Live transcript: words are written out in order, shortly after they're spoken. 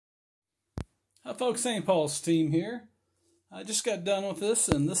Hi folks, St. Paul's team here. I just got done with this,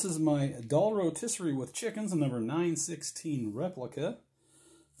 and this is my doll rotisserie with chickens, number 916 replica.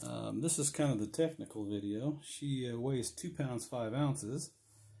 This is kind of the technical video. She weighs 2 pounds 5 ounces.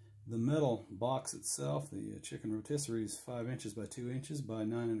 The metal box itself, the chicken rotisserie, is 5 inches by 2 inches by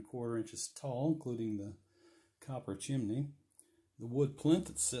 9 1/4 inches tall, including the copper chimney. The wood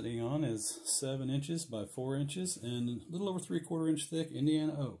plinth it's sitting on is 7 inches by 4 inches and a little over 3/4 inch thick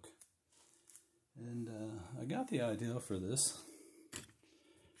Indiana oak. And I got the idea for this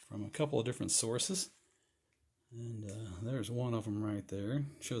from a couple of different sources. And there's one of them right there.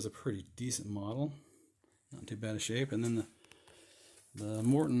 Shows a pretty decent model. Not too bad a shape. And then the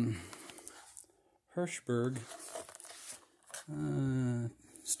Morton Hirschberg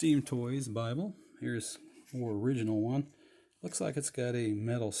Steam Toys Bible. Here's a more original one. Looks like it's got a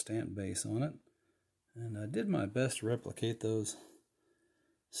metal stamp base on it. And I did my best to replicate those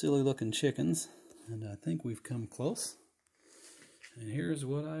silly looking chickens. And I think we've come close. And here's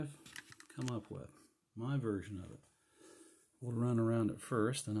what I've come up with. My version of it. We'll run around it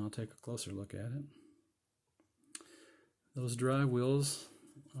first and I'll take a closer look at it. Those dry wheels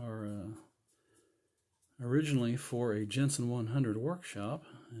are originally for a Jensen 100 workshop,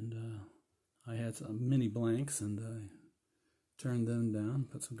 and I had some mini blanks and I turned them down,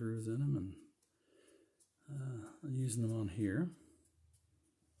 put some grooves in them, and I'm using them on here.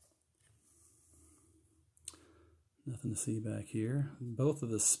 Nothing to see back here. Both of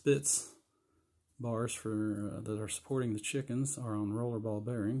the Spitz bars that are supporting the chickens are on roller ball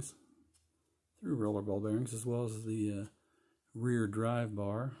bearings, through roller ball bearings, as well as the rear drive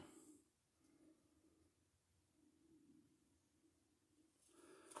bar.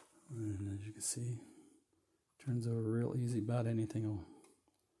 And as you can see, turns over real easy. About anything will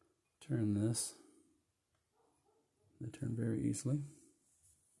turn this. They turn very easily.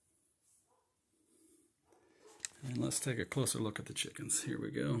 And let's take a closer look at the chickens. Here we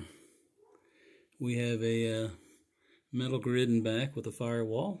go. We have a metal grid in back with a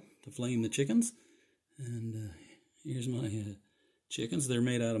firewall to flame the chickens. And here's my chickens. They're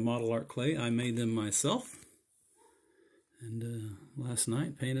made out of model art clay. I made them myself. And last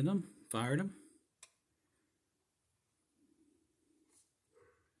night painted them, fired them.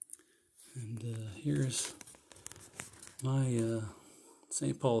 And here's my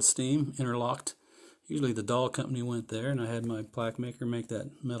St. Paul's steam interlocked. Usually the doll company went there, and I had my plaque maker make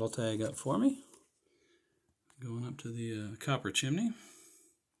that metal tag up for me. Going up to the copper chimney.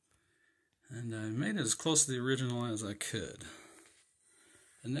 And I made it as close to the original as I could.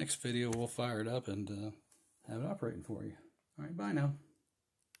 The next video we'll fire it up and have it operating for you. Alright, bye now.